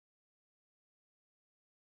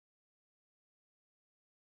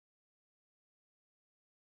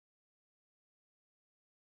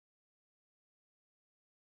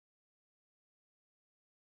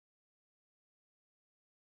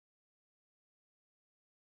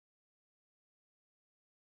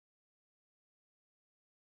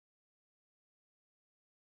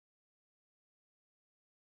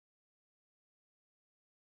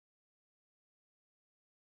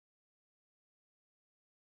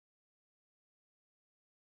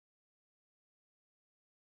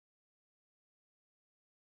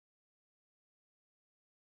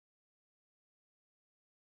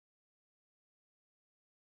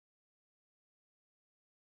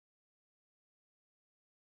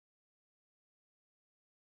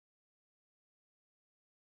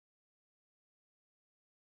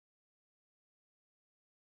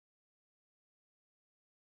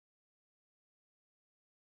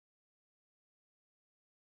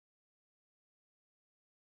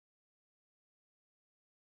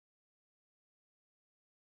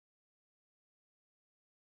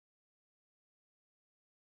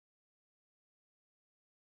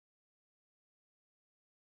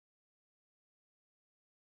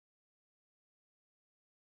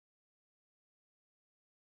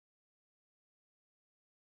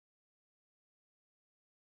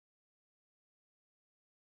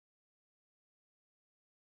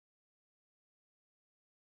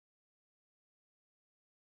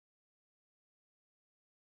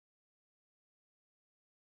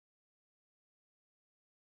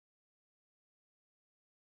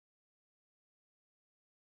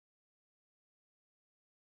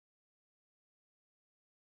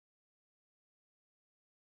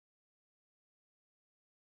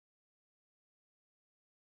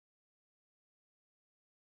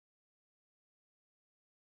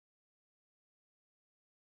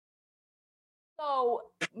So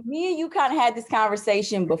me and you kind of had this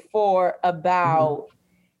conversation before about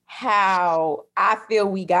how I feel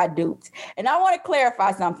we got duped. And I want to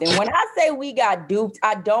clarify something. When I say we got duped,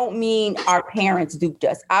 I don't mean our parents duped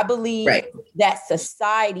us. I believe that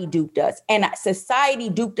society duped us, and society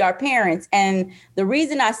duped our parents. And the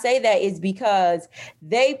reason I say that is because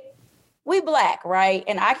we Black, right?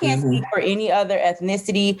 And I can't speak for any other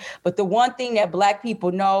ethnicity, but the one thing that Black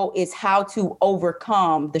people know is how to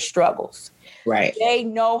overcome the struggles. Right. They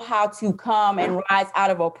know how to come and rise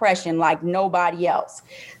out of oppression like nobody else.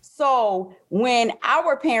 So when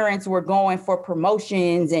our parents were going for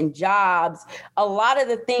promotions and jobs, a lot of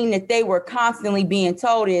the thing that they were constantly being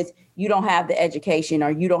told is you don't have the education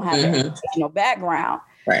or you don't have the educational background.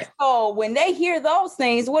 Right. So when they hear those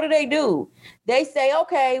things, what do? They say,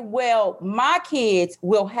 okay, well, my kids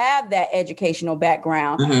will have that educational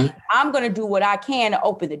background. I'm going to do what I can to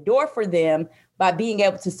open the door for them by being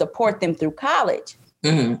able to support them through college.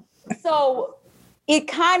 So it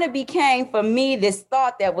kind of became for me this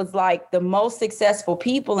thought that was like the most successful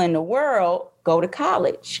people in the world go to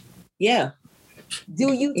college. Yeah.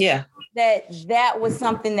 Do you think that was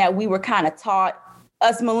something that we were kind of taught,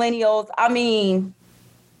 us millennials? I mean,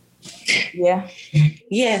 yeah.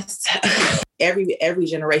 Yes. Every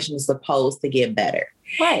generation is supposed to get better.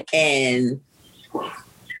 Right. And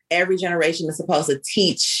every generation is supposed to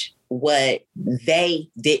teach what they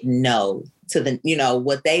didn't know to the,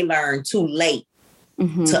 what they learned too late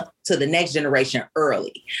to the next generation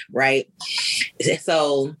early. Right.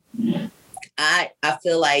 So I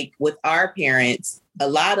feel like with our parents, a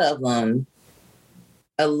lot of them,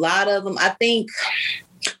 I think,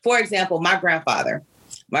 for example, my grandfather,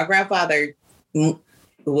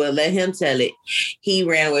 well, let him tell it. He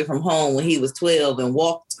ran away from home when he was 12 and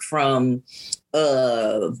walked from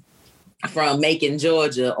Macon,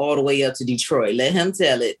 Georgia, all the way up to Detroit. Let him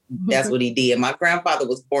tell it. That's what he did. My grandfather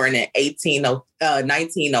was born in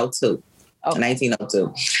 1902. Okay.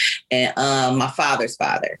 1902. And my father's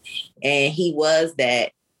father. And he was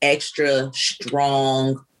that extra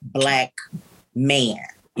strong Black man.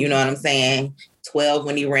 You know what I'm saying? 12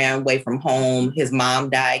 when he ran away from home. His mom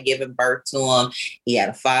died giving birth to him. He had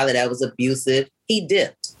a father that was abusive. He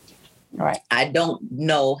dipped. Right. I don't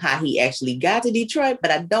know how he actually got to Detroit, but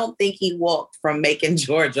I don't think he walked from Macon,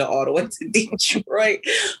 Georgia, all the way to Detroit.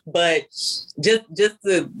 But just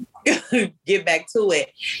to get back to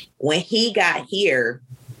it, when he got here,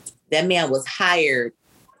 that man was hired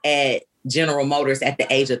at General Motors at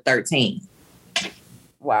the age of 13.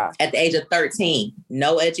 Wow. At the age of 13,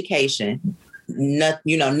 no education. No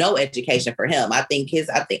education for him.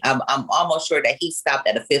 I'm almost sure that he stopped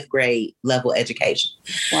at a 5th grade level education.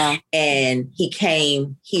 Wow. And he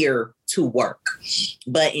came here to work.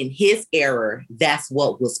 But in his era, that's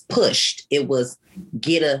what was pushed. It was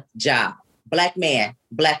get a job. Black man,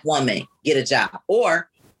 Black woman, get a job. Or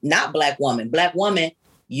not Black woman,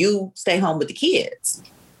 you stay home with the kids.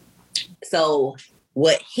 So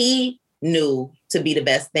what he knew to be the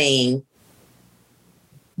best thing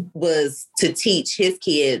was to teach his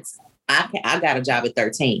kids, I got a job at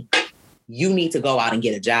 13. You need to go out and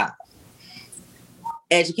get a job.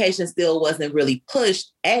 Education still wasn't really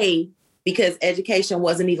pushed, because education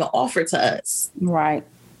wasn't even offered to us. Right.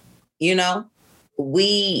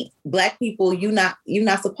 We Black people, you're not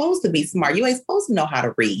supposed to be smart. You ain't supposed to know how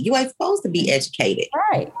to read. You ain't supposed to be educated.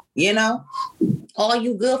 Right. All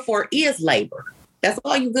you good for is labor. That's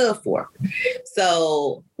all you good for.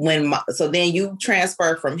 So then you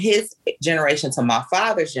transfer from his generation to my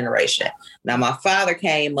father's generation. Now my father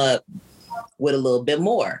came up with a little bit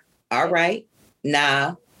more. All right.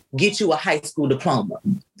 Now get you a high school diploma.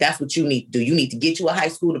 That's what you need to do. You need to get you a high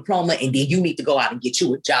school diploma, and then you need to go out and get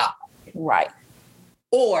you a job. Right.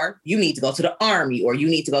 Or you need to go to the Army, or you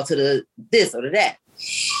need to go to the this or the that.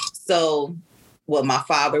 So what my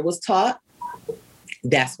father was taught,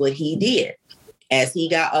 that's what he did. As he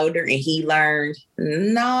got older and he learned,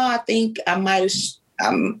 I think I might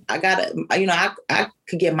have, I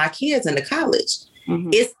could get my kids into college.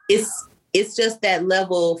 It's just that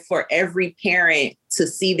level for every parent to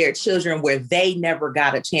see their children where they never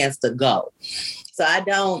got a chance to go. So I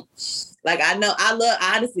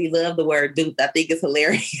honestly love the word duped. I think it's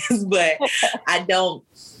hilarious, but I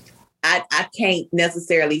can't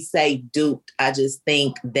necessarily say duped. I just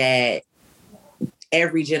think that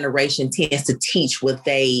every generation tends to teach what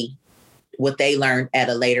they learned at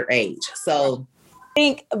a later age. So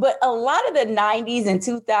but a lot of the 90s and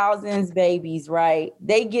 2000s babies, right?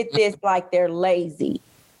 They get this like they're lazy.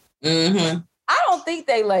 I don't think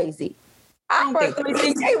they lazy. I personally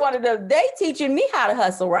think they teaching me how to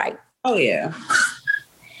hustle right. Oh yeah.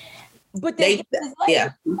 But they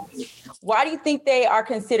yeah. Why do you think they are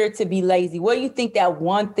considered to be lazy? What do you think that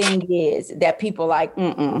one thing is that people like,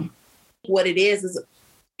 What it is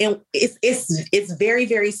it's very,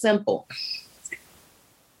 very simple.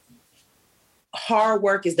 Hard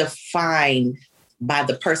work is defined by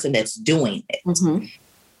the person that's doing it. Mm-hmm.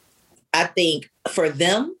 I think for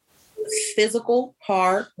them, physical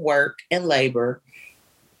hard work and labor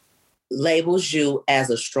labels you as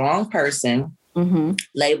a strong person, Mm-hmm.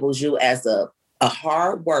 labels you as a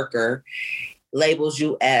hard worker, labels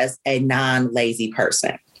you as a non-lazy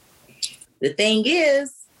person. The thing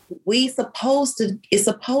is, it's supposed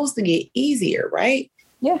to get easier, right?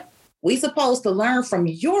 Yeah. We supposed to learn from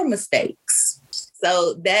your mistakes.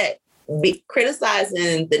 So that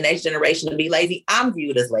criticizing the next generation to be lazy, I'm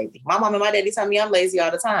viewed as lazy. My mom and my daddy tell me I'm lazy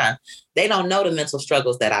all the time. They don't know the mental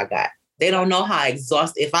struggles that I got. They don't know how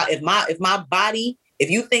exhausted. If my body, if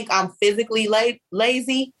you think I'm physically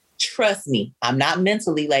lazy, trust me, I'm not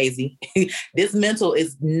mentally lazy. This mental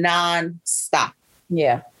is non-stop.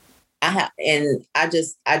 Yeah. I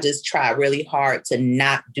just try really hard to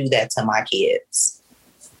not do that to my kids.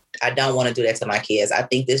 I don't want to do that to my kids. I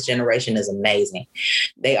think this generation is amazing.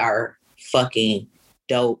 They are fucking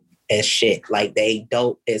dope as shit. Like, they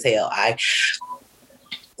dope as hell.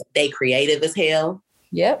 They creative as hell.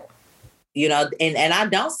 Yep. You know, and I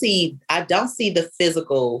don't see the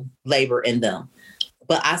physical labor in them.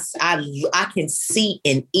 But I can see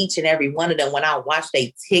in each and every one of them, when I watch their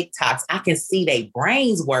TikToks, I can see their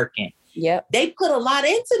brains working. Yep. They put a lot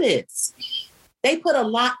into this.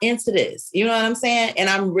 You know what I'm saying? And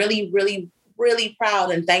I'm really, really, really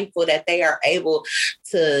proud and thankful that they are able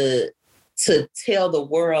to tell the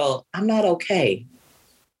world, I'm not okay.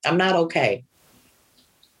 I'm not okay.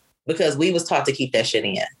 Because we was taught to keep that shit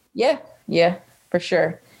in. Yeah, for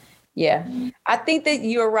sure. Yeah. I think that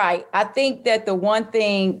you're right. I think that the one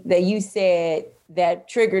thing that you said that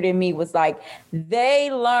triggered in me was like, they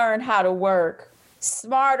learn how to work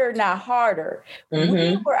smarter, not harder. Mm-hmm.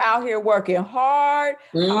 We were out here working hard,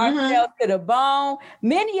 ourselves to the bone.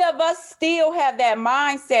 Many of us still have that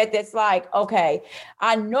mindset that's like, okay,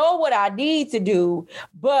 I know what I need to do,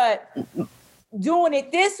 but doing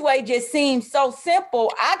it this way just seems so simple.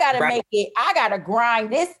 I got to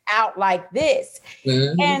grind this out like this.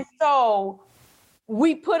 Mm-hmm. And so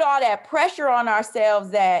we put all that pressure on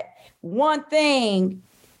ourselves that one thing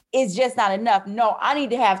is just not enough. No, I need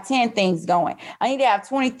to have 10 things going. I need to have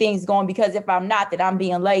 20 things going, because if I'm not, then I'm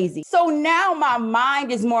being lazy. So now my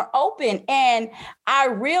mind is more open, and I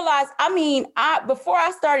realized, before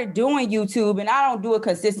I started doing YouTube, and I don't do it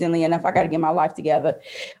consistently enough, I got to get my life together.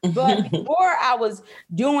 But before I was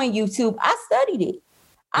doing YouTube, I studied it.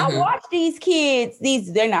 I watched these kids,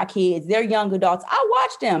 they're not kids, they're young adults. I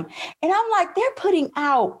watched them, and I'm like, they're putting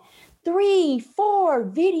out 3, 4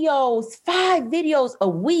 videos, 5 videos a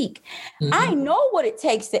week. I know what it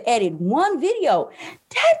takes to edit one video.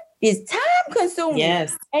 That is time consuming.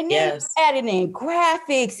 Yes. And then adding in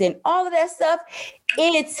graphics and all of that stuff.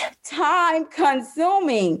 It's time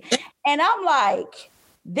consuming. And I'm like,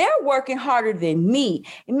 they're working harder than me.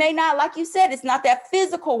 It may not, like you said, it's not that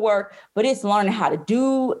physical work, but it's learning how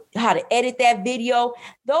to edit that video.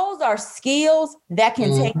 Those are skills that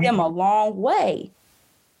can take them a long way.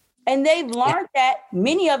 And they've learned that,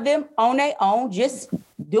 many of them on their own, just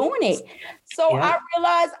doing it. So I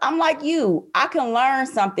realized, I'm like you, I can learn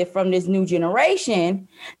something from this new generation,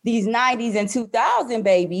 these 90s and 2000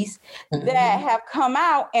 babies that have come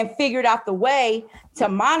out and figured out the way to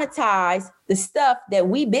monetize the stuff that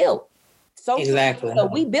we built. Exactly. So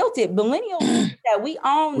we built it. Millennials that we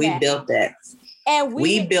own. We built that. And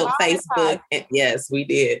we built Facebook. Yes, we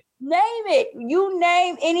did. Name it. You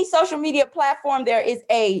name any social media platform, there is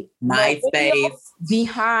a MySpace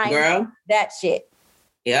behind that shit.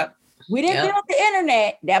 Yep. We didn't build the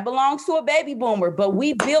internet. That belongs to a baby boomer, but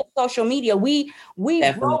we built social media. We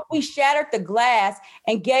shattered the glass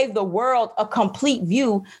and gave the world a complete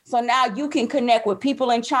view. So now you can connect with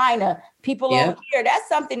people in China, people over here. That's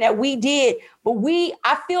something that we did, but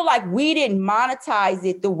I feel like we didn't monetize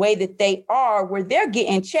it the way that they are, where they're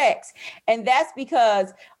getting checks. And that's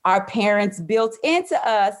because our parents built into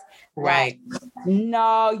us. Right. Like,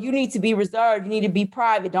 no, you need to be reserved. You need to be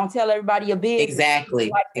private. Don't tell everybody your business.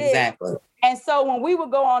 Exactly. Exactly. And so when we would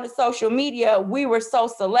go on to social media, we were so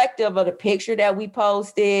selective of the picture that we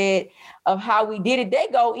posted, of how we did it. They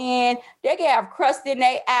go in, they can have crust in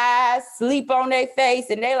their eyes, sleep on their face,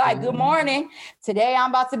 and they like, good morning. Today I'm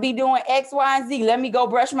about to be doing X, Y, and Z. Let me go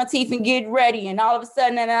brush my teeth and get ready. And all of a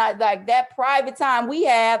sudden, like that private time we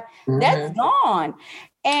have, that's gone.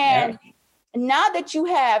 And now that you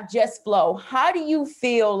have Just Flow, how do you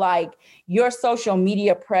feel like your social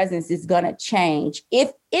media presence is going to change,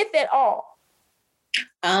 if at all?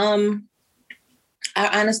 I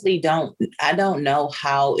honestly don't. I don't know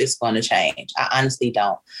how it's going to change. I honestly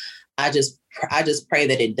don't. I just pray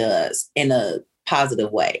that it does in a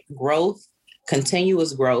positive way. Growth,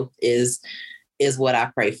 continuous growth is what I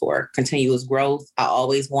pray for. Continuous growth. I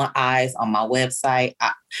always want eyes on my website.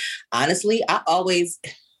 I always,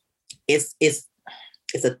 it's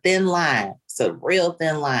a thin line. It's a real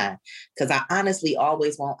thin line, because I honestly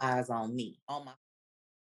always want eyes on me, on my.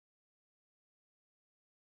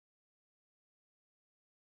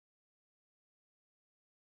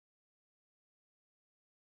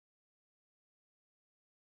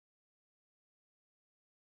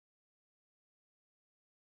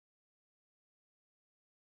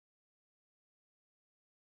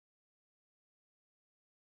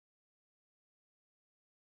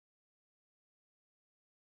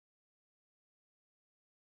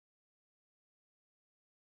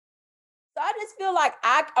 So I just feel like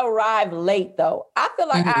I arrived late, though. I feel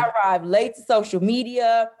like I arrived late to social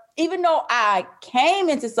media, even though I came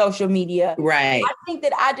into social media. Right. I think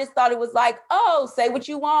that I just thought it was like, oh, say what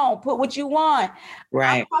you want, put what you want.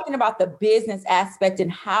 Right. I'm talking about the business aspect and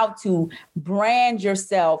how to brand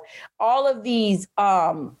yourself. All of these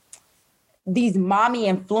mommy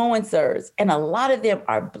influencers, and a lot of them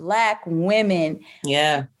are Black women.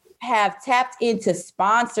 Yeah. Have tapped into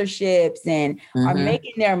sponsorships and are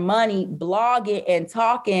making their money blogging and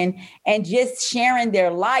talking and just sharing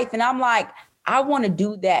their life. And I'm like, I want to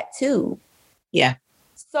do that too. Yeah.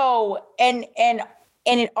 So, and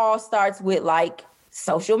it all starts with like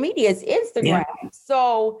social media, it's Instagram. Yeah.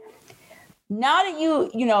 So now that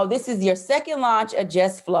you know, this is your second launch of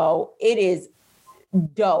Just Flow, it is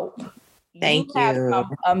dope. Thank you. Have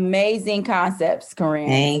some amazing concepts, Corinne.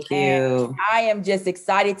 Thank you. And I am just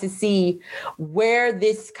excited to see where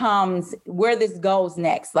this goes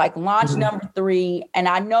next, like launch number 3. And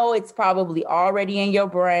I know it's probably already in your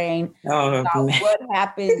brain about what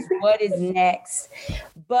happens, what is next.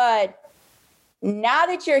 But now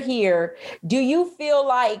that you're here, do you feel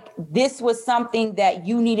like this was something that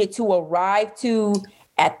you needed to arrive to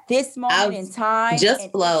at this moment in time?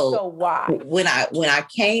 Just Flow. So why? When I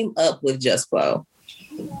came up with Just Flow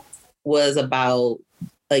was about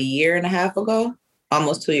a year and a half ago,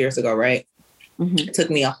 almost 2 years ago, right? It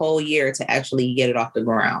took me a whole year to actually get it off the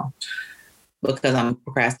ground because I'm a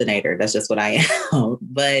procrastinator. That's just what I am.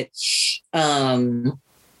 But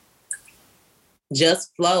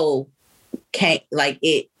Just Flow came, like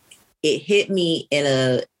it hit me in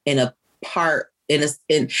a part, in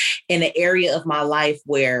an area of my life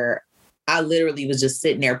where I literally was just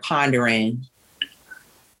sitting there pondering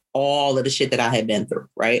all of the shit that I had been through,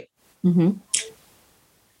 right?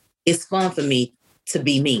 It's fun for me to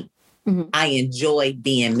be me. I enjoy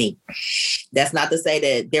being me. That's not to say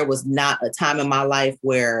that there was not a time in my life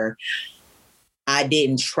where I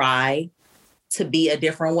didn't try to be a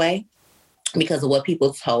different way because of what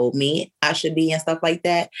people told me I should be and stuff like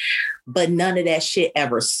that. But none of that shit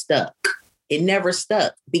ever stuck. It never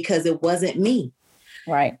stuck because it wasn't me.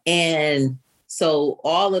 Right. And so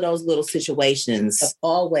all of those little situations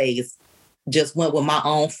always just went with my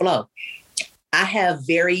own flow. I have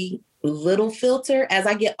very little filter. As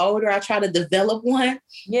I get older, I try to develop one.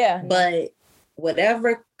 Yeah. But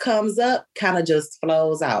whatever comes up kind of just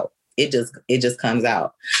flows out. It just comes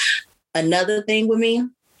out. Another thing with me,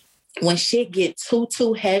 when shit get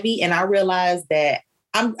too heavy and I realize that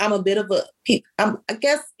I'm a bit of I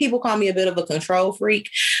guess people call me a bit of a control freak,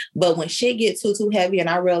 but when shit gets too heavy and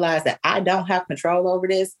I realize that I don't have control over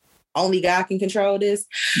this, only God can control this.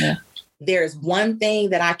 Yeah. There's one thing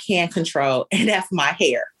that I can control, and that's my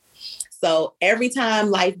hair. So every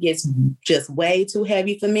time life gets just way too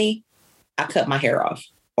heavy for me, I cut my hair off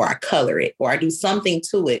or I color it or I do something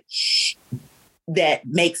to it that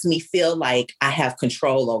makes me feel like I have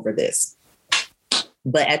control over this.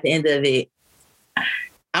 But at the end of it,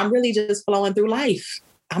 I'm really just flowing through life.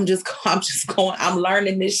 I'm just going, I'm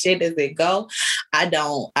learning this shit as it go. I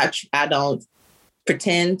don't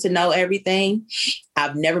pretend to know everything.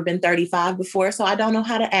 I've never been 35 before, so I don't know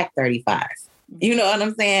how to act 35. You know what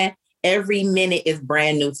I'm saying? Every minute is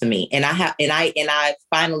brand new to me. And I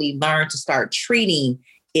finally learned to start treating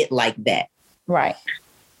it like that. Right.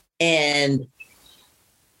 And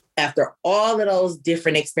after all of those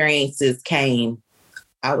different experiences came,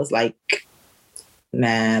 I was like,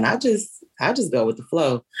 man, I just go with the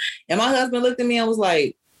flow. And my husband looked at me and was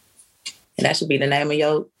like, that should be the name of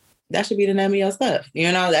your stuff.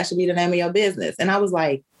 You know, that should be the name of your business. And I was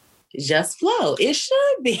like, just flow. It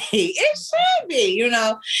should be. It should be,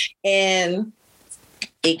 And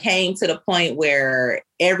it came to the point where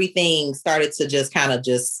everything started to just kind of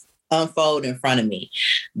just unfold in front of me.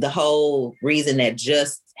 The whole reason that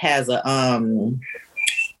just has an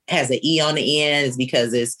E on the end is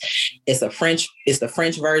because it's the French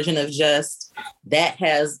version of just. That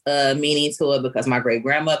has a meaning to it because my great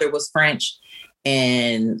grandmother was French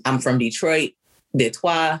and I'm from Detroit,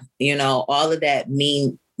 Detroit, all of that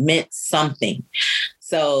meant something.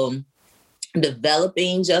 So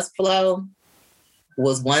developing Just Flow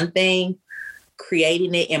was one thing.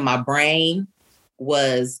 Creating it in my brain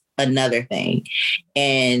was another thing.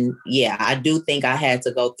 And yeah, I do think I had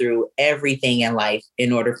to go through everything in life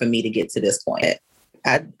in order for me to get to this point.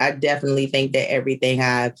 I definitely think that everything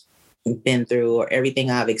I've been through or everything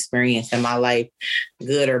I've experienced in my life,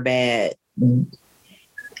 good or bad,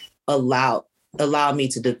 allowed me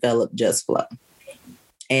to develop Just Flow.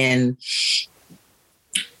 And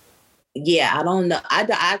yeah, I don't know.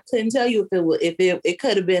 I couldn't tell you if it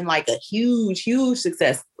could have been like a huge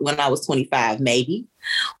success when I was 25, maybe,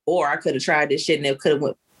 or I could have tried this shit and it could have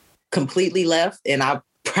went completely left, and I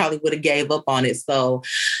probably would have gave up on it. So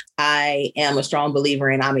I am a strong believer,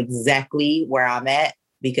 and I'm exactly where I'm at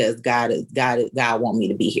because God want me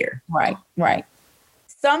to be here. Right.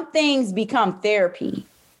 Some things become therapy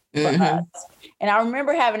for us. And I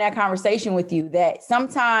remember having that conversation with you that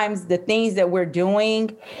sometimes the things that we're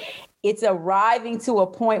doing, it's arriving to a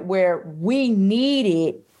point where we need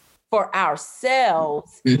it for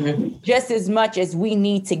ourselves just as much as we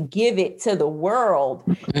need to give it to the world.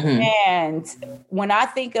 And when I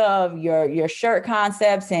think of your shirt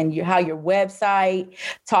concepts and how your website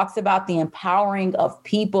talks about the empowering of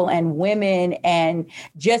people and women and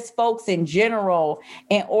just folks in general,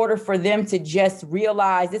 in order for them to just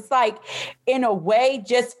realize, it's like, in a way,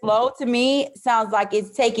 Just Flow to me sounds like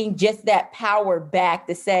it's taking just that power back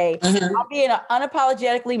to say, I'm being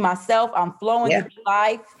unapologetically myself. I'm flowing through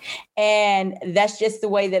life. And that's just the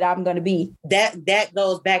way that I'm going to be. That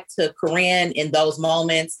goes back to Corinne in those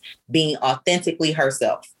moments being authentically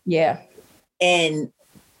herself. Yeah. And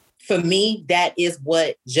for me, that is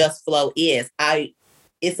what Just Flow is.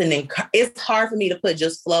 It's hard for me to put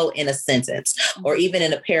Just Flow in a sentence or even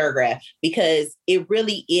in a paragraph because it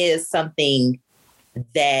really is something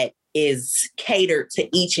that is catered to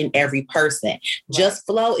each and every person. Right. Just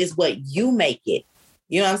Flow is what you make it.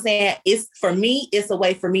 You know what I'm saying? It's a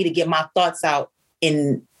way for me to get my thoughts out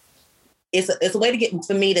it's a way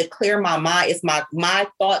for me to clear my mind. It's my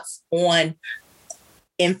thoughts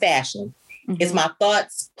in fashion. It's my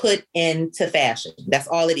thoughts put into fashion. That's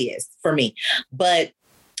all it is for me. But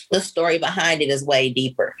the story behind it is way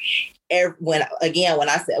deeper. When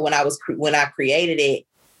I created it,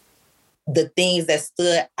 the things that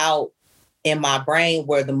stood out in my brain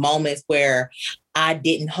were the moments where I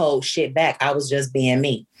didn't hold shit back. I was just being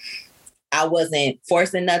me. I wasn't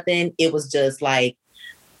forcing nothing. It was just like,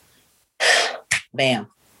 bam,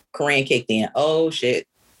 Corinne kicked in. Oh shit,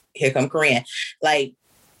 here come Corinne. Like,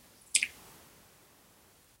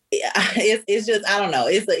 it's just, I don't know.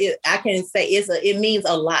 I can say it means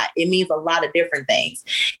a lot. It means a lot of different things.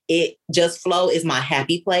 It Just Flow is my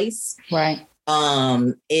happy place. Right.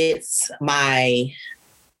 It's my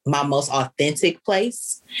most authentic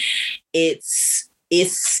place. It's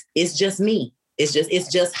just me.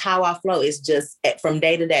 It's just how I flow. It's just from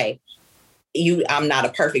day to day. I'm not a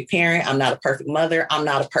perfect parent. I'm not a perfect mother. I'm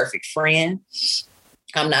not a perfect friend.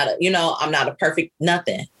 I'm not a perfect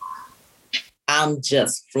nothing. I'm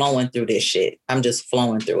just flowing through this shit. I'm just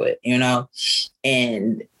flowing through it,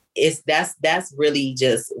 and that's really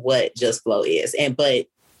just what Just Flow is. But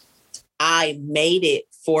I made it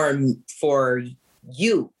for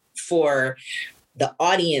you, for the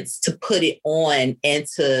audience to put it on and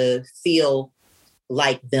to feel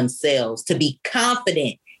like themselves, to be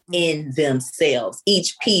confident in themselves.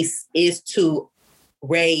 Each piece is to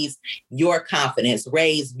raise your confidence,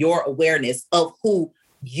 raise your awareness of who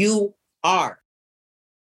you are.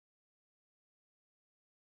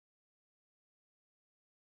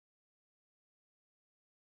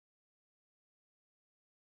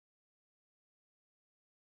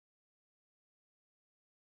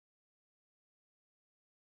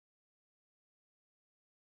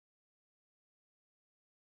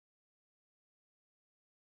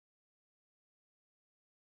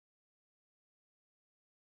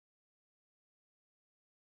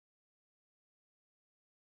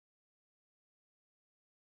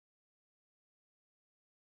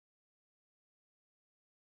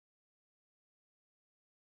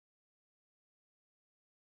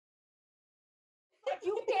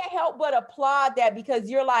 you can't help but applaud that because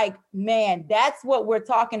you're like, man, that's what we're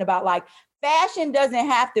talking about. Like, fashion doesn't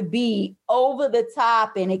have to be over the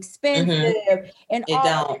top and expensive and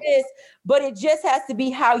all of this, but it just has to be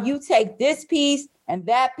how you take this piece and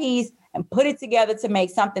that piece and put it together to make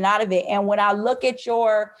something out of it. And when I look at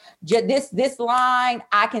your this line,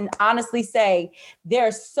 I can honestly say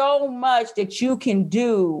there's so much that you can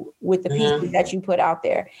do with the pieces that you put out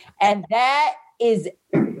there. And that is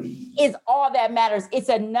all that matters. It's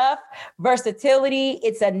enough versatility.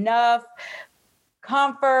 It's enough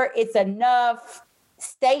comfort. It's enough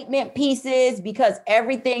statement pieces because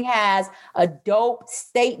everything has a dope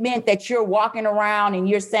statement that you're walking around and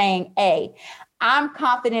you're saying, hey, I'm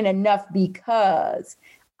confident enough because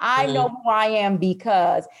I know who I am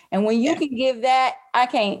because, and when you can give that, I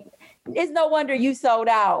can't, it's no wonder you sold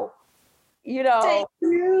out, you know. Thank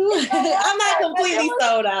you. I'm not completely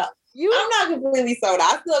sold out. I'm not completely sold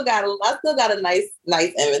out. I still got a nice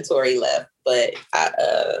inventory left, but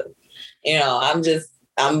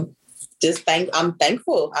I'm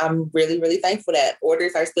thankful. I'm really, really thankful that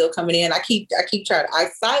orders are still coming in. I keep trying. I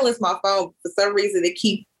silence my phone for some reason to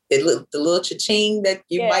keep the little cha-ching that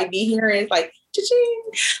you might be hearing. It's like cha-ching.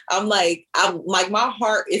 I'm like my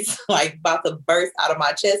heart is like about to burst out of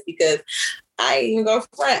my chest because I ain't even go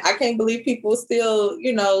front. I can't believe people still,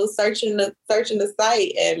 searching the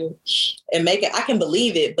site and making. I can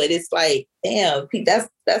believe it, but it's like, damn,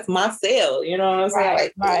 that's my sale. You know what I'm saying?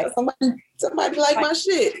 Like, somebody like my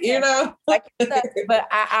shit. You know. Like, but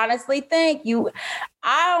I honestly think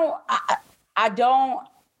I'm a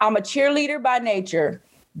cheerleader by nature.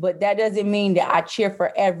 But that doesn't mean that I cheer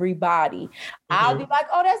for everybody. I'll be like,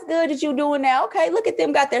 oh, that's good that you're doing that. Okay, look at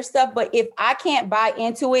them, got their stuff. But if I can't buy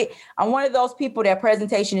into it, I'm one of those people that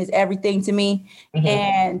presentation is everything to me.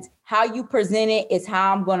 And how you present it is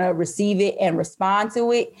how I'm going to receive it and respond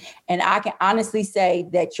to it. And I can honestly say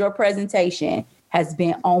that your presentation has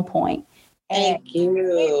been on point. And thank you.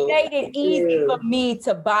 It made it easy for me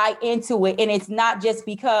to buy into it. And it's not just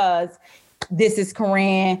because this is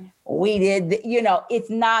Corinne. We did, it's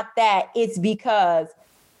not that. It's because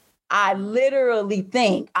I literally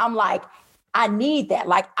think, I'm like, I need that.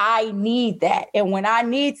 Like, I need that. And when I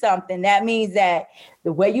need something, that means that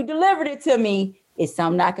the way you delivered it to me is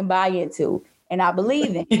something I can buy into. And I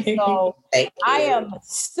believe in it. So I am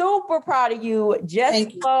super proud of you.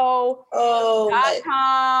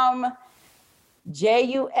 JustFlow.com.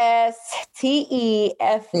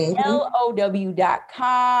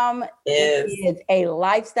 JustFlow.com. It is a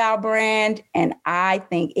lifestyle brand, and I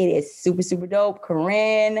think it is super, super dope.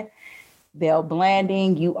 Corinne Bell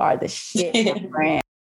Blanding, you are the shit, my friend.